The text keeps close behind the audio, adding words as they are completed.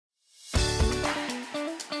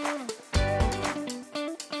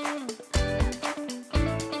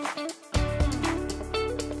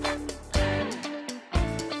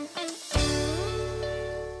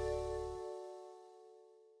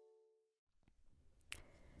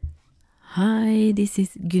Hi, this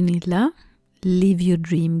is Gunilla, Live Your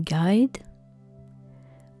Dream Guide,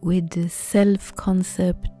 with the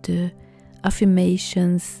self-concept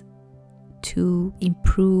affirmations to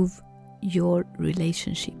improve your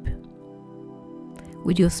relationship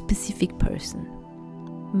with your specific person,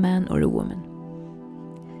 man or a woman.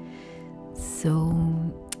 So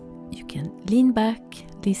you can lean back,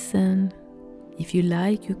 listen. If you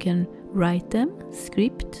like, you can write them,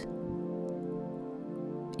 script.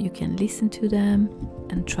 You can listen to them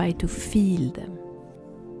and try to feel them.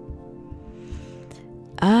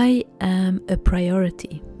 I am a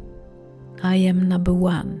priority. I am number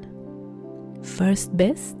one. First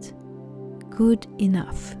best, good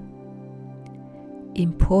enough.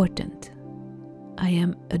 Important. I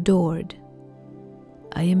am adored.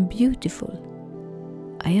 I am beautiful.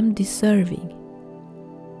 I am deserving.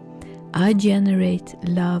 I generate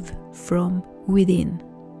love from within.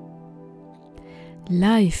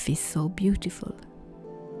 Life is so beautiful.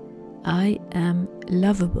 I am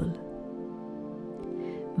lovable.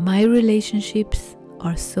 My relationships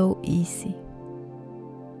are so easy.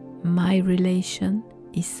 My relation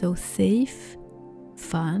is so safe,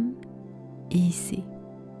 fun, easy.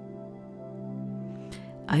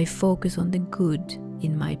 I focus on the good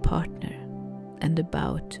in my partner and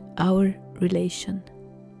about our relation.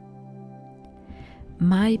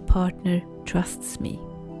 My partner trusts me.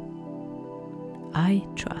 I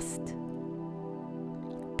trust.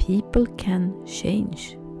 People can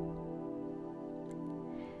change.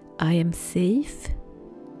 I am safe,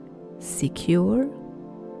 secure,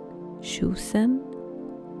 chosen,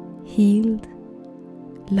 healed,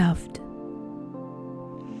 loved.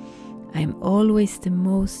 I am always the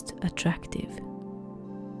most attractive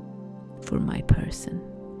for my person.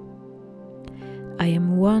 I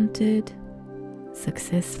am wanted,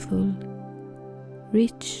 successful,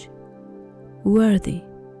 rich, worthy.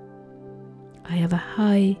 I have a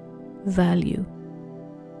high value.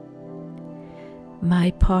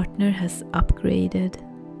 My partner has upgraded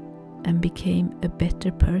and became a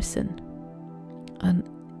better person, an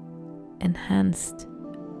enhanced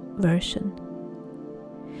version.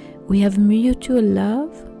 We have mutual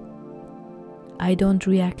love. I don't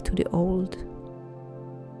react to the old.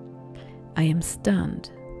 I am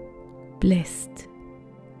stunned, blessed,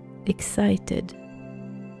 excited,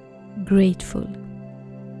 grateful.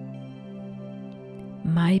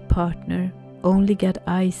 My partner only got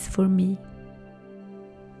eyes for me.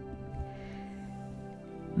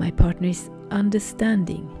 My partner is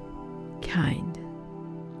understanding, kind,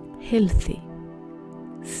 healthy,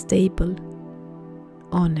 stable,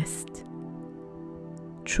 honest,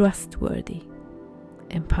 trustworthy,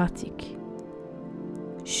 empathic,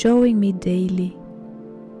 showing me daily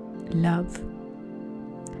love,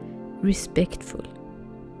 respectful.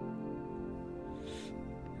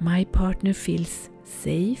 My partner feels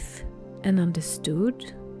safe and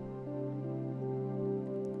understood.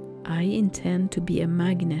 I intend to be a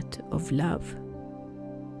magnet of love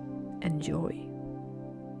and joy.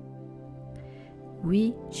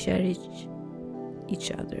 We cherish each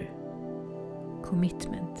other.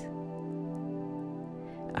 Commitment.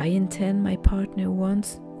 I intend my partner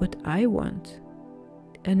wants what I want,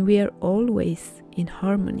 and we are always in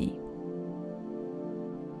harmony.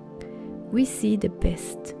 We see the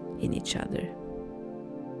best in each other.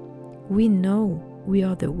 We know we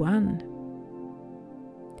are the one.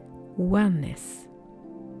 Oneness.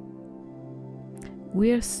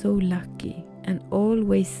 We are so lucky and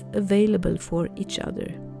always available for each other.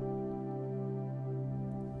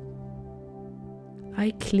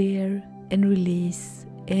 I clear and release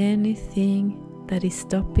anything that is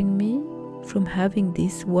stopping me from having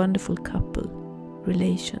this wonderful couple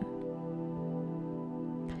relation.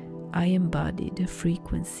 I embody the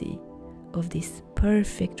frequency of this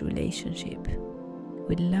perfect relationship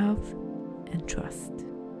with love and trust.